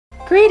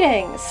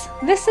Greetings!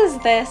 This is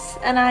this,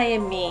 and I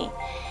am me.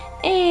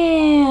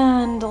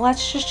 And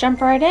let's just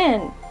jump right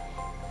in.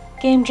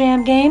 Game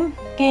jam game.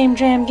 Game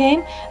jam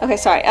game. Okay,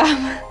 sorry.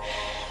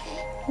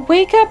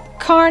 Wake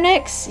up,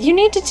 Carnix. You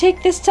need to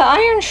take this to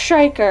Iron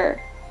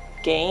Striker.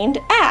 Gained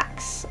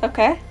axe.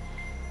 Okay.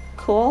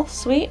 Cool.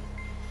 Sweet.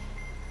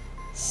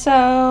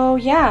 So,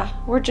 yeah,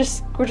 we're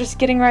just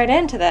getting right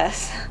into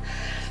this.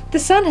 The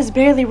sun has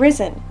barely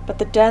risen, but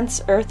the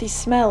dense, earthy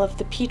smell of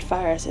the peat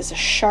fires is a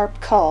sharp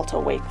call to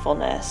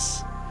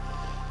wakefulness.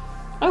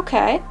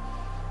 Okay.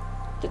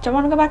 Did I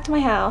want to go back to my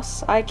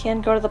house? I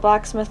can go to the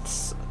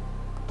blacksmith's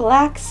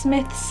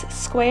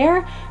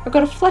square or go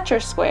to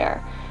Fletcher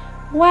Square.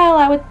 Well,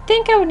 I would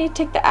think I would need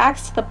to take the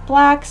axe to the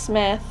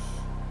blacksmith.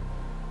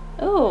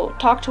 Ooh,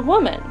 talk to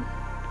woman.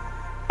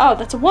 Oh,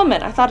 that's a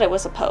woman. I thought it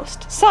was a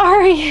post.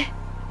 Sorry.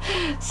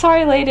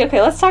 Sorry, lady.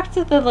 Okay, let's talk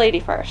to the lady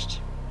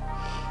first.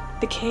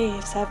 The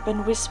caves have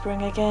been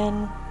whispering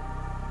again.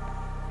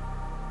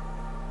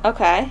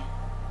 Okay.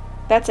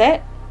 That's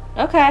it?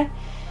 Okay.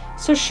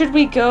 So should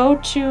we go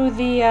to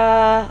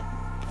the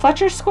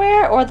Fletcher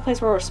Square or the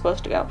place where we're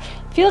supposed to go?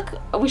 I feel like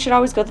we should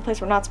always go to the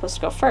place we're not supposed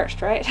to go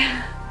first, right?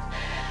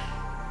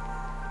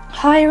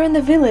 Higher in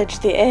the village,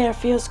 the air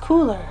feels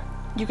cooler.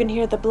 You can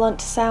hear the blunt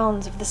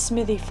sounds of the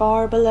smithy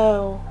far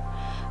below.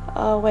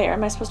 Oh, wait,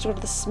 am I supposed to go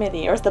to the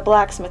smithy? Or is the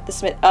blacksmith the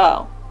smith?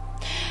 Oh.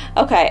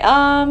 Okay,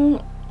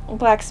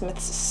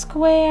 Blacksmith's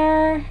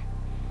Square.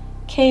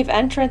 Cave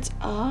entrance.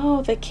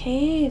 Oh, the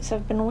caves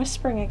have been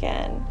whispering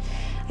again.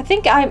 I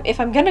think if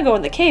I'm gonna go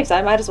in the caves,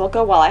 I might as well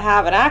go while I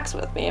have an axe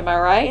with me, am I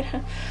right?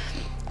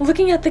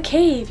 Looking at the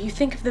cave, you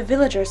think of the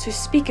villagers who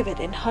speak of it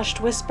in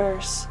hushed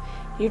whispers.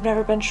 You've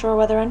never been sure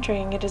whether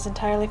entering it is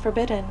entirely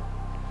forbidden.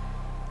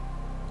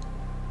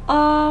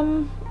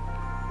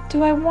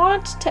 Do I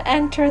want to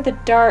enter the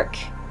dark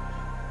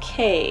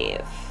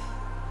cave?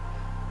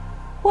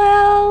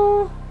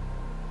 Well,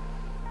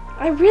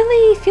 I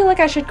really feel like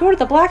I should go to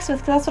the blacksmith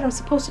because that's what I'm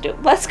supposed to do.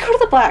 Let's go to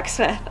the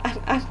blacksmith.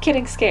 I'm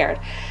getting scared.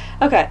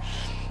 Okay.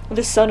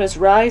 The sun is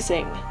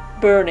rising,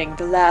 burning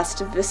the last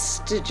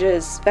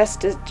vestiges,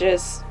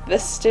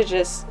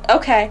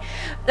 okay,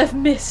 of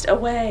mist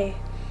away.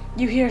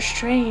 You hear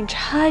strange,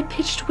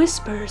 high-pitched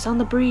whispers on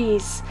the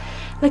breeze,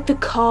 like the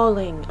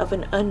calling of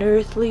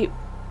unearthly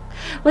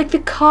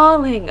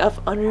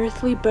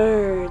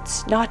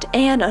birds. Not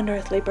an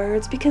unearthly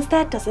birds, because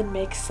that doesn't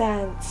make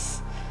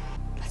sense.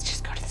 Let's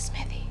just go to the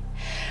smithy.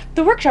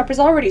 The workshop is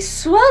already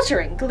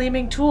sweltering.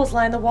 Gleaming tools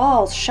line the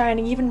walls,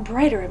 shining even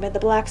brighter amid the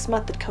black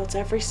smut that coats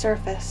every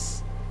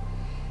surface.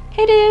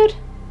 Hey, dude.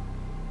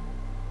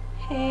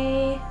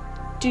 Hey,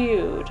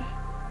 dude.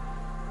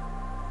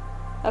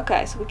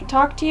 Okay, so we can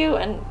talk to you,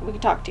 and we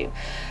can talk to you.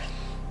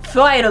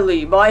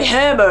 Finally, my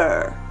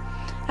hammer!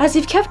 As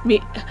you've kept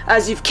me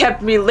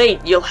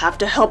late, you'll have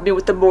to help me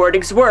with the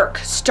morning's work.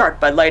 Start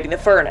by lighting the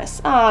furnace.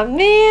 Aw,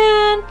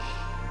 man.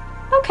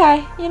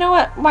 Okay, you know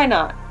what? Why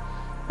not?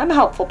 I'm a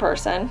helpful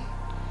person.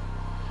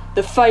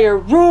 The fire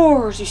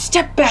roars. You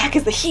step back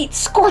as the heat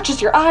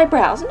scorches your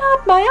eyebrows.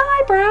 Not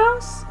my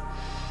eyebrows.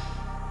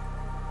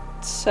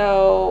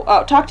 So,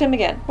 oh, talk to him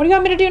again. What do you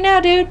want me to do now,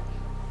 dude?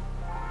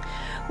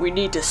 We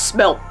need to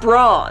smelt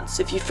bronze.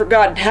 If you've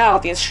forgotten how,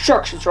 the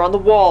instructions are on the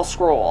wall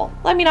scroll.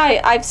 I mean,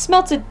 I've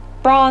smelted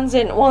bronze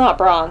in, well, not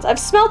bronze. I've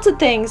smelted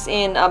things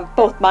in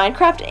both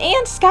Minecraft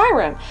and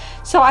Skyrim.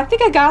 So I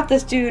think I got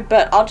this, dude,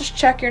 but I'll just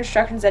check your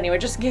instructions anyway,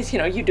 just in case, you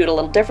know, you do it a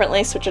little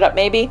differently, switch it up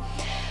maybe.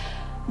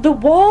 The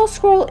wall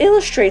scroll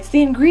illustrates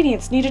the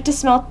ingredients needed to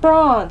smelt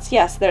bronze.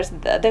 Yes, there's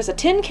a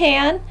tin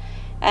can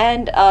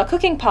and a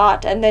cooking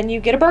pot, and then you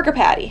get a burger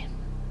patty.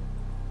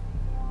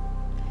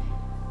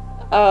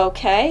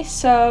 Okay,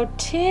 so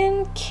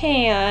tin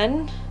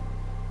can.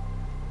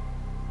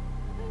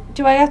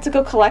 Do I have to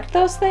go collect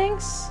those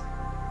things?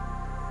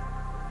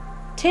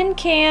 Tin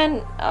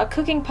can, a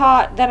cooking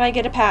pot, then I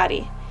get a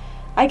patty.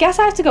 I guess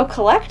I have to go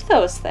collect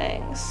those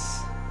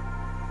things.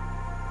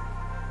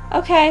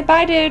 Okay,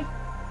 bye, dude.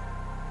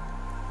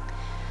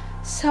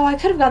 So I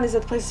could have gone these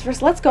other places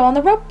first. Let's go on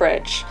the rope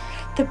bridge.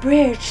 The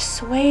bridge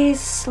sways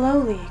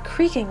slowly,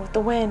 creaking with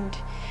the wind.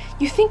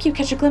 You think you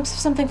catch a glimpse of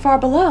something far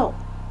below,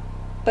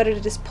 but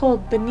it is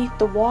pulled beneath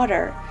the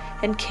water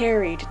and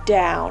carried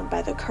down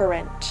by the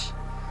current.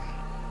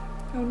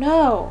 Oh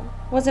no,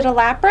 was it a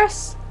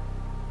lapras?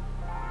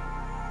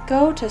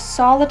 Go to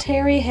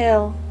Solitary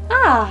Hill.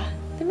 Ah,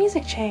 the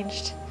music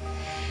changed.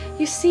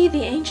 You see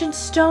the ancient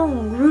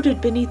stone rooted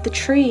beneath the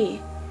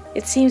tree.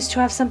 It seems to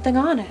have something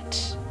on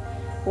it.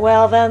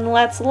 Well then,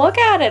 let's look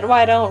at it,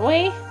 why don't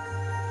we?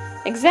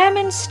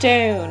 Examine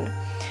stone.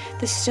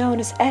 The stone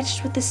is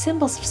etched with the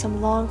symbols of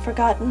some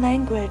long-forgotten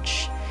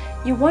language.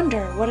 You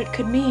wonder what it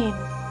could mean.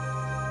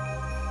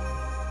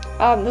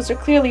 Those are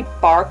clearly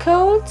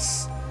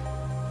barcodes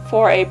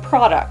for a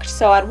product.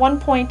 So at one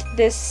point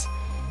this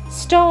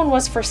stone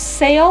was for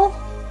sale.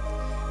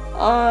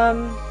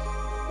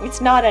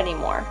 It's not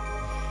anymore.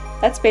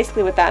 That's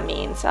basically what that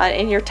means.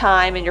 In your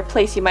time, in your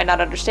place, you might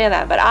not understand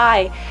that, but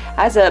I,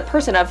 as a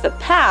person of the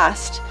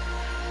past,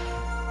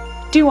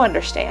 do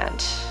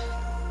understand.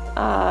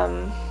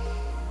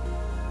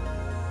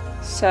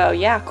 So,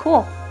 yeah,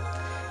 cool.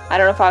 I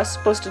don't know if I was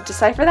supposed to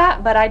decipher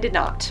that, but I did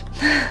not.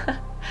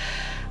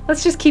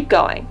 Let's just keep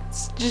going.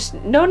 It's just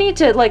no need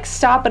to, like,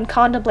 stop and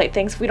contemplate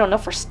things if we don't know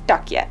if we're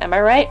stuck yet. Am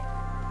I right?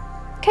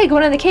 Okay,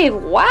 going in the cave.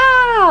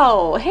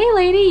 Wow! Hey,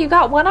 lady, you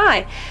got one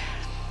eye.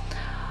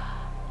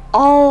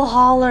 All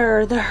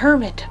holler, the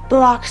hermit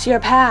blocks your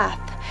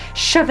path,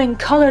 shoving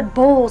colored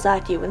bowls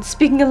at you and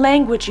speaking a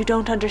language you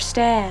don't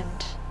understand.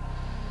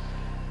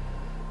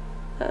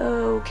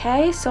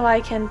 Okay, so I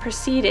can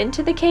proceed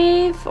into the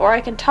cave, or I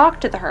can talk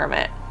to the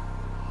hermit.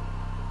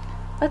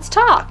 Let's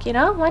talk, you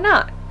know? Why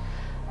not?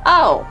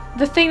 Oh,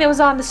 the thing that was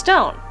on the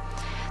stone.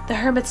 The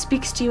hermit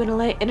speaks to you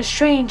in a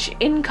strange,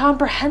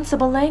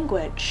 incomprehensible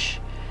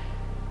language.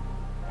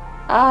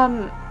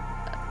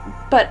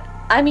 But,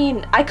 I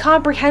mean, I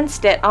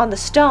comprehensed it on the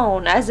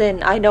stone, as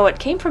in, I know it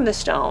came from the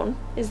stone.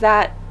 Is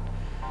that...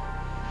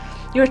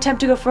 You attempt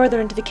to go further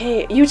into the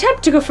cave,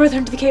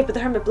 but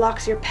the hermit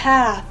blocks your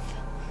path.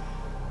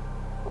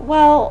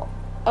 Well,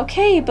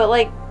 okay, but,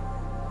 like,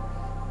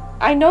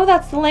 I know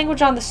that's the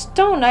language on the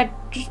stone.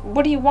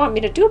 What do you want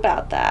me to do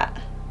about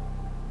that?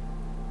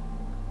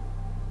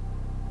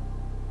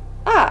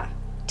 Ah,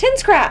 tin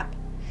scrap!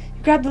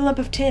 You grab the lump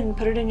of tin and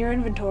put it in your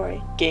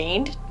inventory.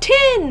 Gained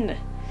tin!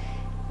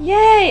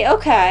 Yay,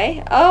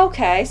 okay,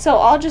 okay, so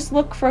I'll just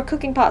look for a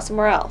cooking pot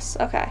somewhere else.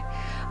 Okay.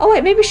 Oh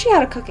wait, maybe she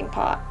had a cooking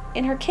pot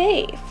in her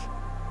cave.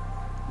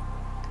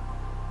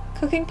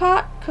 Cooking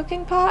pot,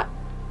 cooking pot,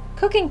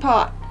 cooking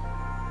pot.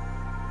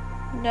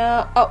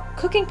 No, oh,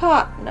 cooking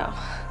pot, no.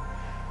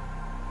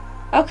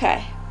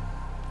 Okay,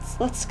 so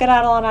let's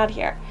skedaddle on out of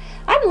here.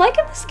 I'm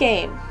liking this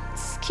game.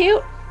 It's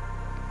cute.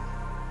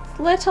 It's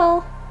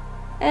little.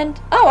 And,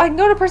 oh, I can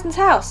go to a person's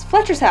house.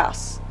 Fletcher's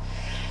house.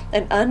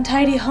 An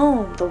untidy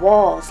home, the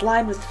walls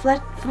lined with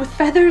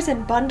feathers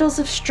and bundles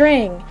of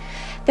string.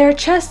 There are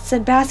chests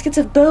and baskets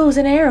of bows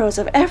and arrows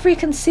of every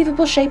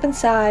conceivable shape and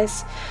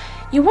size.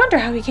 You wonder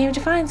how he came to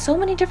find so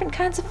many different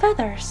kinds of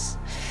feathers.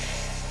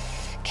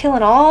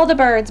 Killing all the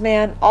birds,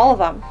 man. All of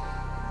them.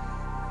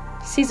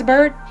 Sees a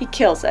bird, he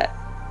kills it.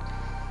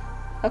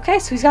 Okay,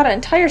 so he's got an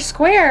entire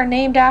square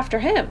named after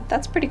him.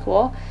 That's pretty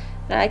cool.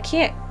 And I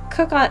can't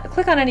click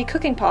on any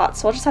cooking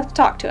pots, so I'll just have to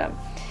talk to him.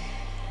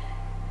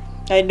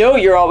 I know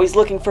you're always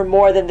looking for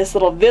more than this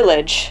little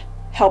village.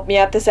 Help me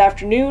out this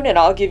afternoon and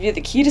I'll give you the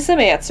key to some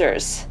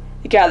answers.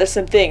 You gather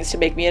some things to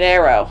make me an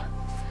arrow.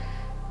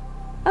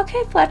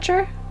 Okay,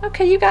 Fletcher.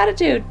 Okay, you got it,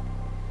 dude.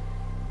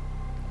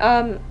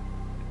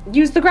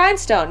 Use the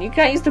grindstone. You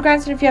can't use the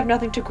grindstone if you have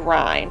nothing to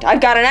grind.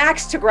 I've got an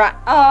axe to grind.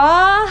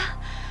 Ah,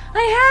 I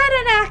had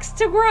an axe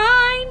to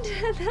grind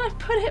and then I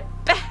put it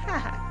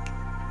back.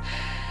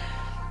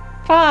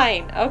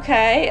 Fine,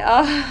 okay.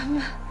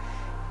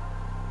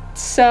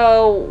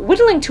 So,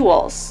 whittling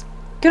tools.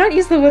 Do not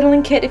use the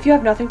whittling kit if you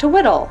have nothing to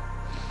whittle.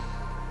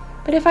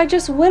 But if I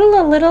just whittle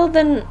a little,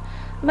 then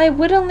my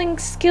whittling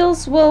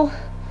skills will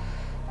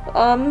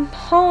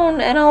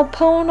hone, and I'll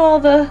pwn all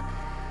the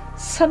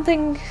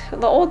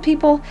old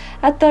people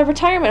at the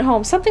retirement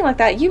home, something like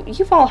that.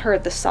 You've all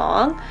heard the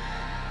song.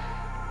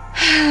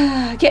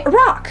 Get a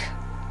rock.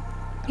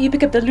 You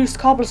pick up the loose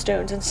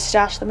cobblestones and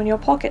stash them in your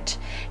pocket.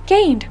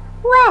 Gained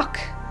rock.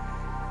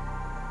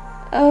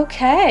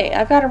 Okay,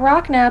 I've got a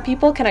rock now,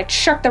 people. Can I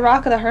chuck the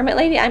rock of the hermit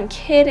lady? I'm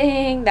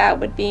kidding. That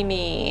would be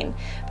mean.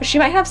 But she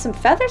might have some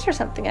feathers or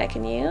something I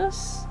can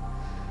use.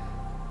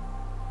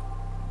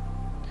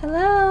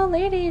 Hello,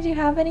 lady, do you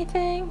have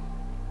anything?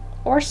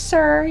 Or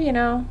sir, you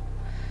know.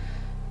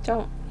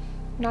 I'm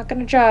not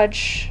gonna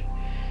judge.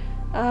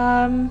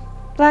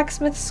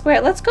 Blacksmith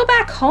Square. Let's go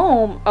back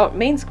home. Oh,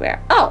 main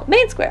square. Oh,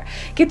 main square.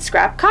 Get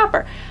scrap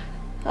copper.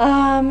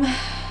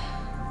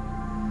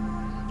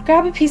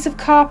 Grab a piece of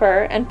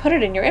copper and put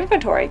it in your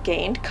inventory.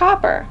 Gained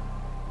copper.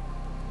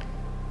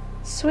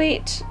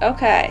 Sweet.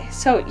 Okay.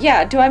 So,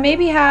 yeah, do I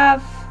maybe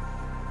have...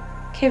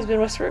 Cave's been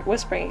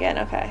whispering again.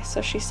 Okay,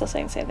 so she's still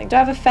saying the same thing. Do I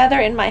have a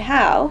feather in my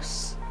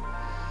house?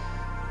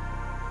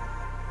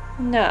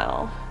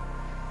 No.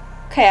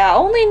 Okay, I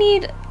only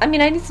need... I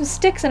mean, I need some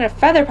sticks and a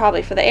feather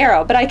probably for the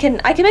arrow, but I can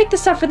make the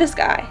stuff for this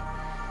guy.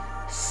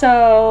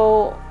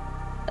 So...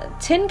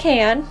 tin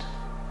can...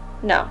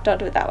 No, don't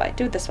do it that way.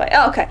 Do it this way.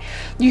 Oh, okay.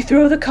 You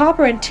throw the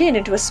copper and tin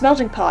into a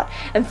smelting pot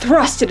and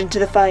thrust it into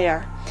the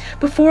fire.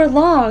 Before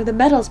long, the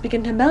metals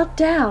begin to melt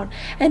down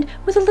and,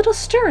 with a little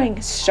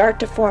stirring, start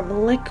to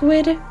form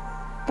liquid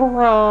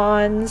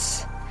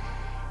bronze.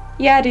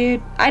 Yeah,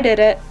 dude. I did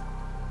it.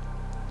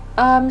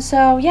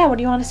 So, yeah, what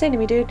do you want to say to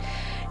me, dude?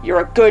 You're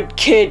a good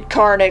kid,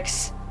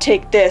 Carnix.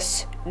 Take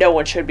this. No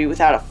one should be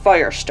without a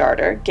fire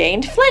starter.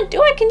 Gained flint.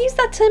 Oh, I can use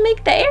that to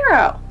make the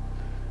arrow.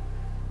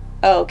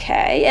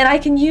 Okay, and I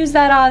can use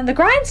that on the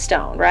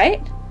grindstone,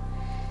 right?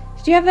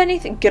 Do you have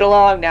anything? Get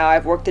along now, I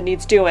have work that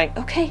needs doing.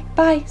 Okay,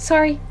 bye,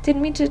 sorry,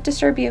 didn't mean to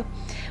disturb you.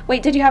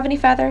 Wait, did you have any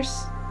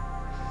feathers?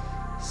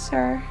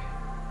 Sir?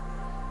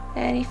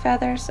 Any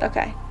feathers?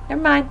 Okay,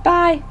 never mind,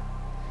 bye.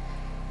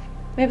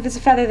 Maybe there's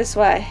a feather this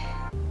way.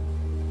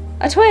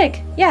 A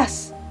twig,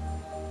 yes.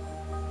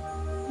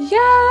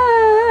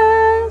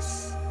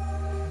 Yes!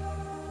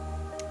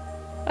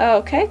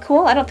 Okay,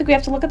 cool. I don't think we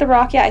have to look at the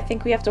rock yet. I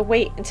think we have to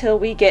wait until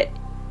we get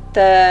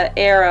the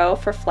arrow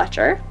for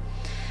Fletcher.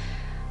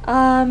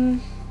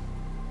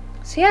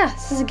 So yeah,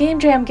 this is a game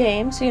jam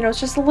game. So, you know,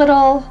 it's just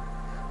a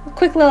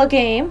quick little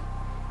game.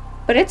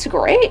 But it's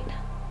great.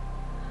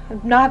 I'm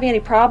not having any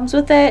problems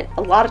with it.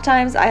 A lot of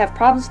times I have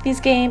problems with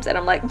these games and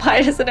I'm like,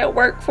 why doesn't it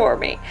work for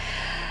me?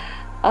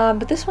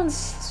 But this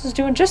one's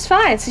doing just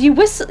fine. So you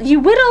whistle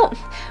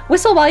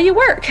while you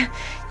work.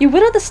 You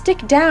whittle the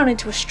stick down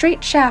into a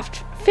straight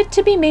shaft fit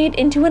to be made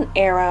into an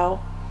arrow.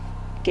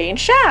 Gain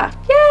shaft.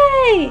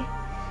 Yay!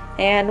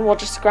 And we'll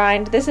just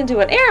grind this into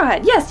an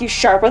arrowhead. Yes, you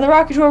sharpen the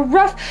rock into a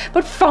rough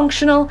but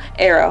functional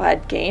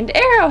arrowhead. Gained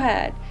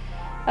arrowhead.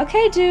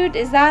 Okay, dude,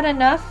 is that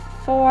enough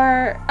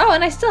for... Oh,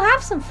 and I still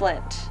have some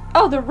flint.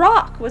 Oh, the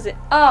rock was it?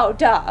 Oh,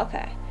 duh.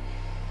 Okay.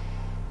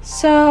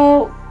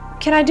 So,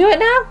 can I do it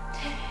now?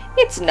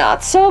 It's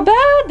not so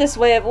bad, this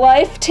way of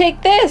life.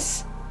 Take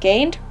this.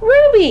 Gained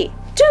ruby.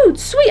 Dude,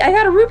 sweet, I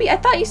got a ruby. I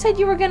thought you said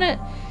you were gonna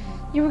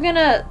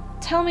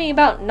tell me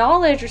about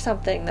knowledge or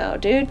something, though,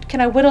 dude.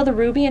 Can I whittle the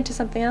ruby into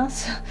something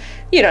else?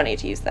 You don't need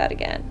to use that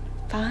again.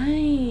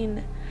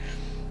 Fine.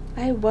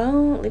 I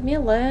won't. Leave me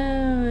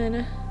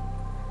alone.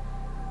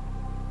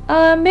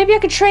 Maybe I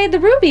could trade the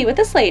ruby with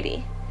this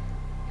lady.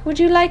 Would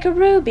you like a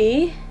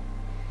ruby?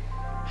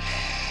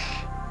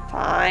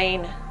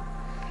 Fine.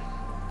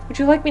 Would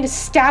you like me to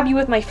stab you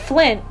with my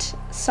flint?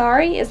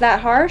 Sorry, is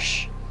that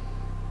harsh?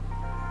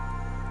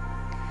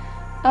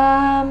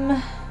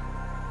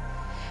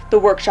 The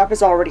workshop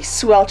is already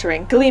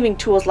sweltering. Gleaming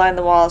tools line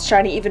the walls,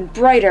 shining even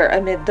brighter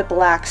amid the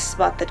black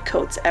smut that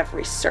coats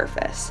every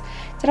surface.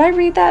 Did I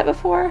read that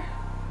before?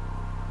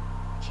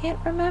 Can't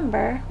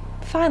remember.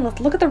 Fine, let's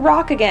look at the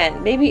rock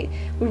again. Maybe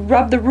we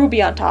rub the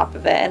ruby on top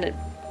of it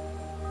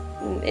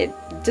and it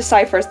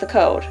deciphers the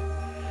code.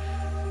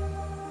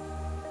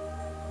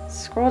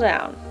 Scroll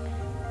down.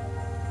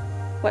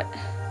 What?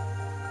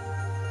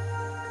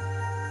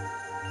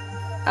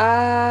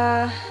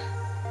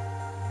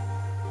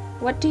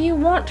 What do you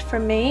want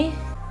from me?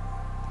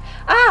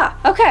 Ah,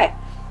 okay.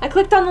 I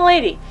clicked on the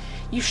lady.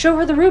 You show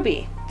her the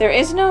ruby. There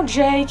is no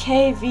J,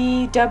 K,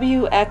 V,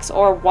 W, X,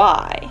 or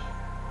Y.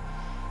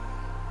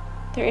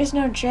 There is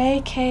no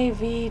J, K,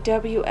 V,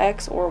 W,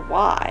 X, or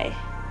Y.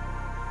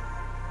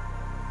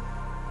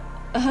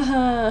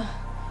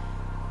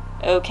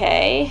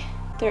 Okay.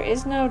 There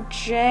is no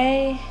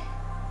J,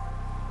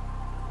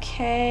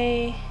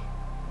 K,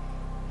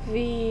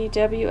 V,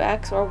 W,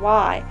 X, or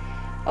Y.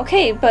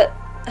 Okay, but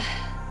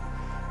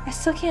I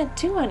still can't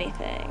do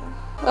anything.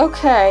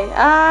 Okay,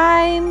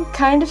 I'm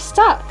kind of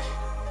stuck.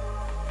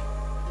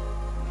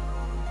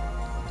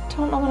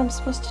 Don't know what I'm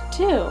supposed to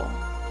do.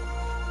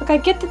 Look, I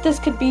get that this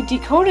could be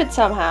decoded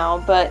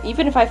somehow, but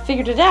even if I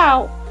figured it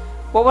out,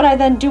 what would I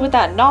then do with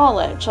that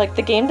knowledge? Like,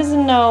 the game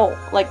doesn't know,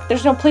 like,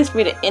 there's no place for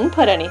me to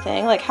input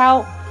anything. Like,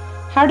 how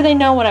do they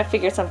know when I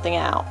figured something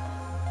out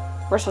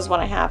versus when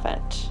I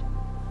haven't?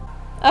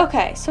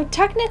 Okay, so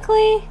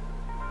technically,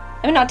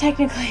 I mean, not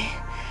technically,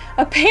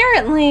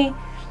 apparently,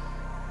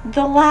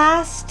 the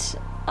last,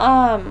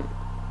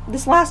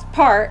 this last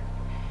part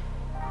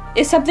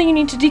is something you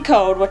need to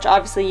decode, which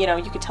obviously, you know,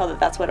 you could tell that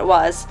that's what it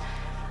was.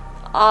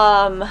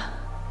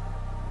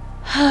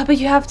 But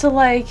you have to,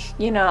 like,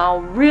 you know,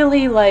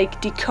 really, like,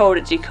 decode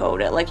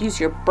it, like, use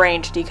your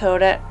brain to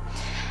decode it.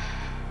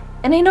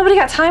 And ain't nobody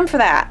got time for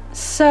that.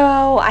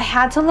 So I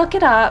had to look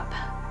it up,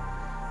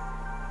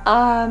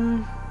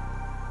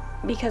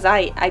 because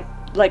I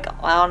like,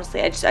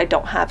 honestly, I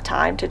don't have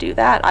time to do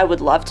that. I would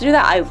love to do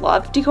that. I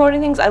love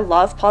decoding things. I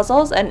love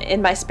puzzles, and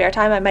in my spare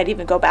time, I might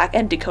even go back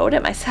and decode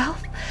it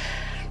myself.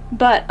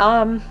 But,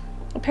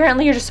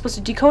 apparently you're just supposed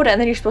to decode it,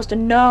 and then you're supposed to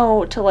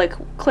know to, like,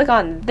 click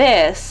on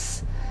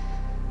this.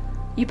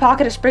 You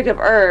pocket a sprig of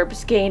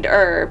herbs, gained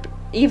herb,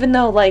 even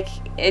though, like,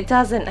 it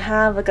doesn't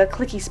have, like, a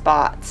clicky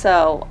spot.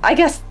 So, I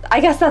guess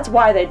that's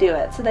why they do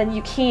it. So then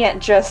you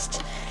can't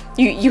just,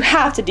 you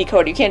have to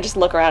decode it. You can't just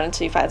look around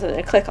until you find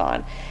something to click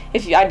on.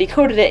 If I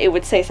decoded it, it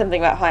would say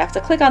something about how I have to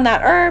click on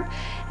that herb,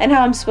 and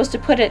how I'm supposed to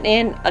put it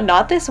in,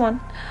 not this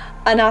one,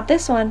 not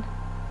this one,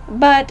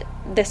 but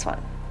this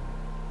one.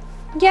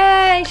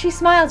 Yay! She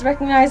smiles,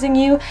 recognizing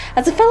you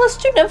as a fellow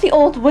student of the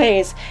old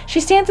ways. She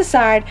stands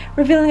aside,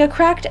 revealing a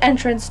cracked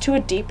entrance to a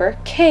deeper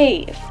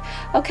cave.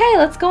 Okay,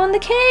 let's go in the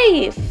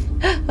cave.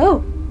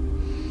 Oh.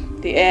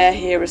 The air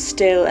here is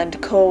still and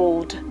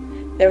cold.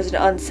 There is an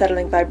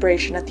unsettling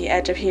vibration at the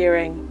edge of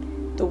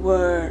hearing, the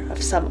whir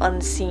of some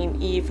unseen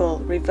evil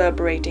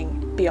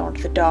reverberating beyond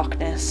the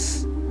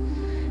darkness.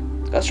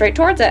 Let's go straight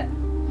towards it.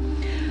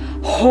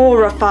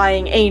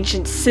 Horrifying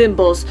ancient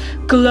symbols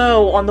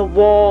glow on the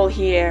wall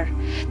here.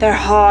 Their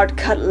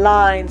hard-cut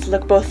lines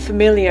look both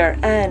familiar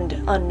and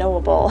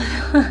unknowable.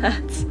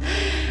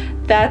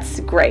 That's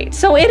great.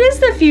 So it is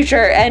the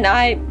future, and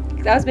I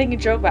was making a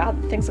joke about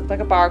how things look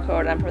like a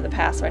barcode, and I'm from the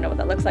past, so I know what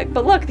that looks like.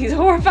 But look, these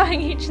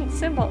horrifying ancient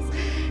symbols.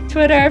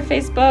 Twitter,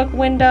 Facebook,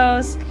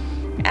 Windows,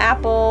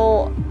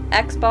 Apple,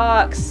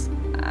 Xbox.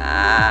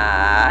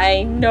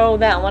 I know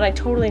that one. I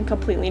totally and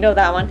completely know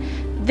that one.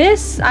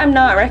 This I'm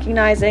not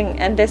recognizing,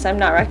 and this I'm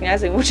not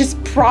recognizing, which is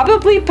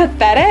probably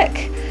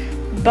pathetic,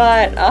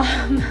 but,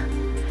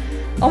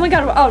 oh my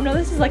god, oh no,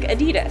 this is like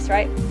Adidas,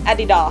 right?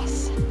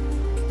 Adidas.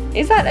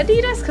 Is that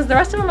Adidas? Because the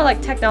rest of them are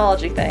like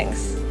technology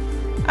things.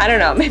 I don't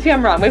know, maybe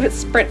I'm wrong, maybe it's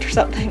Sprint or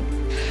something.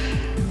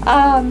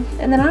 And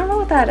then I don't know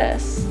what that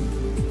is.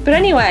 But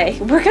anyway,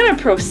 we're gonna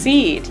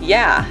proceed,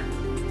 yeah.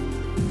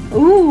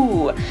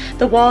 Ooh,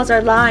 the walls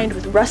are lined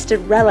with rusted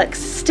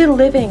relics, still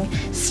living,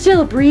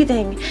 still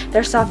breathing.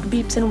 Their soft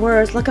beeps and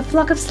whirs like a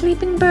flock of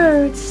sleeping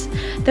birds.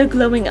 Their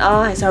glowing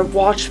eyes are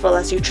watchful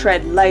as you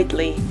tread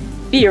lightly,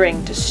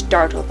 fearing to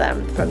startle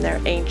them from their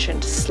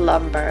ancient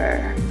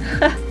slumber.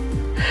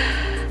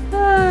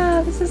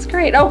 This is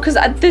great. Oh, because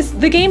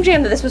the game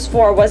jam that this was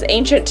for was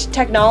ancient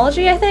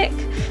technology, I think.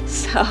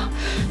 So,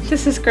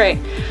 this is great.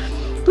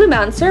 Blue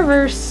Mountain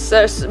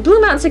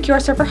Blue Mountain Secure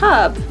Server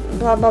Hub.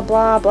 Blah, blah,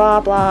 blah,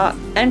 blah, blah.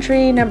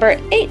 Entry number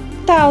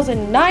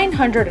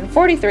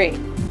 8943.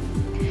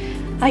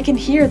 I can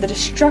hear the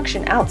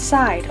destruction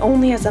outside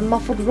only as a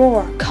muffled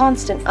roar,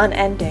 constant,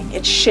 unending.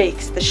 It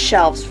shakes the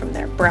shelves from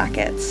their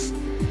brackets.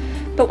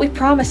 But we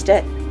promised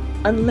it.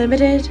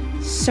 Unlimited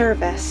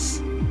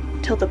service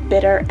till the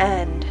bitter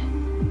end.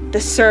 The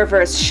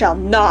servers shall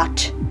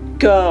not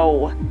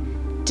go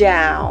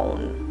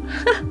down.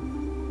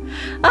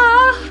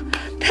 Ah,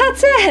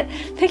 that's it.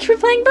 Thank you for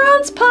playing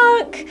Bronze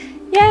Punk.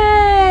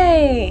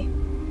 Yay!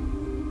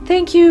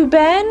 Thank you,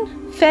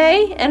 Ben,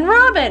 Faye, and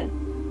Robin.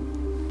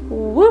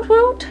 Woot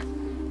woot.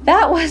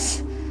 That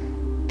was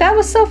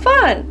so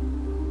fun.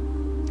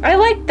 I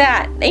liked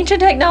that.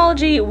 Ancient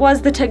technology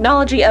was the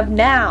technology of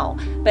now,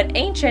 but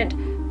ancient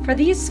for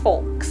these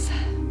folks.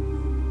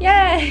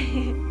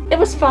 Yay! It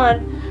was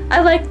fun.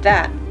 I liked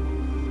that.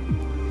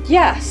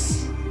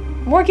 Yes.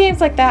 More games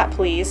like that,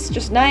 please.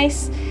 Just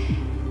nice,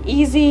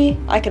 easy.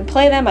 I can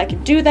play them, I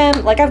can do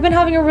them. Like, I've been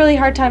having a really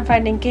hard time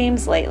finding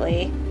games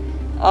lately.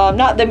 I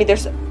mean,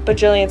 there's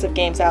bajillions of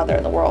games out there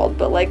in the world,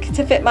 but like,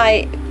 to fit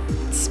my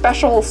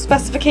special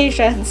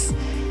specifications,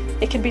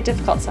 it can be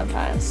difficult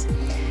sometimes.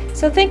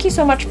 So thank you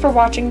so much for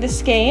watching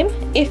this game.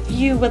 If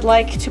you would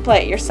like to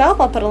play it yourself,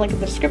 I'll put a link in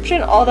the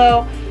description,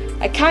 although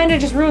I kind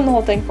of just ruined the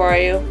whole thing for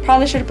you.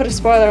 Probably should have put a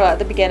spoiler alert at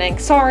the beginning.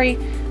 Sorry.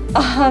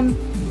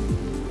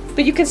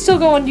 But you can still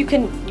go and you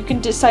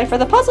can decipher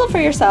the puzzle for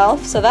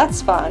yourself, so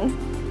that's fun.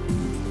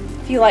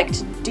 If you like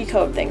to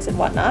decode things and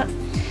whatnot.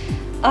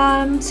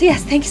 So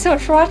yes, thank you so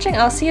much for watching.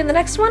 I'll see you in the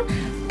next one.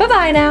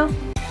 Bye-bye now.